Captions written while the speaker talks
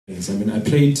I mean, I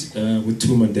played with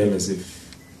two Mandelas,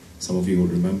 if some of you will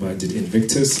remember. I did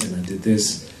Invictus and I did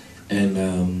this,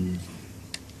 and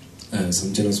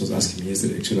some journalist was asking me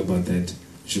yesterday actually about that,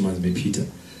 which reminds me of Peter.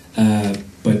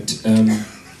 But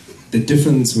the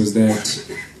difference was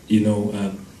that, you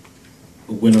know,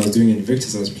 when I was doing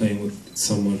Invictus, I was playing with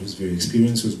someone who's very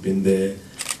experienced, who's been there,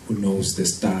 who knows the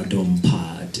stardom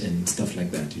part and stuff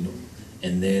like that, you know.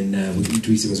 And then with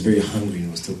Idris, he was very hungry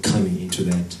and was still coming into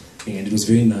that thing. And it was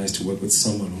very nice to work with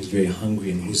someone who's very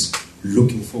hungry and who's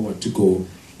looking forward to go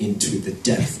into the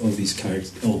depth of this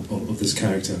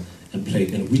character and play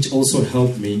it, and which also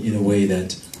helped me in a way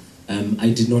that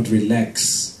I did not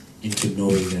relax into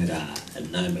knowing that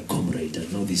I'm a comrade, I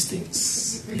know these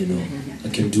things, you know, I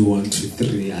can do 1, 2,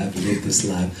 3, I've lived this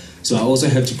life. So I also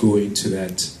had to go into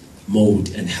that mode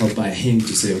and help by him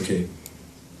to say, okay,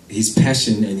 his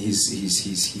passion and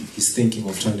his thinking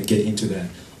of trying to get into that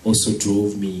also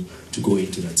drove me to go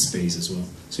into that space as well.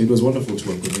 So it was wonderful to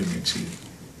work with him, actually.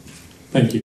 Thank you.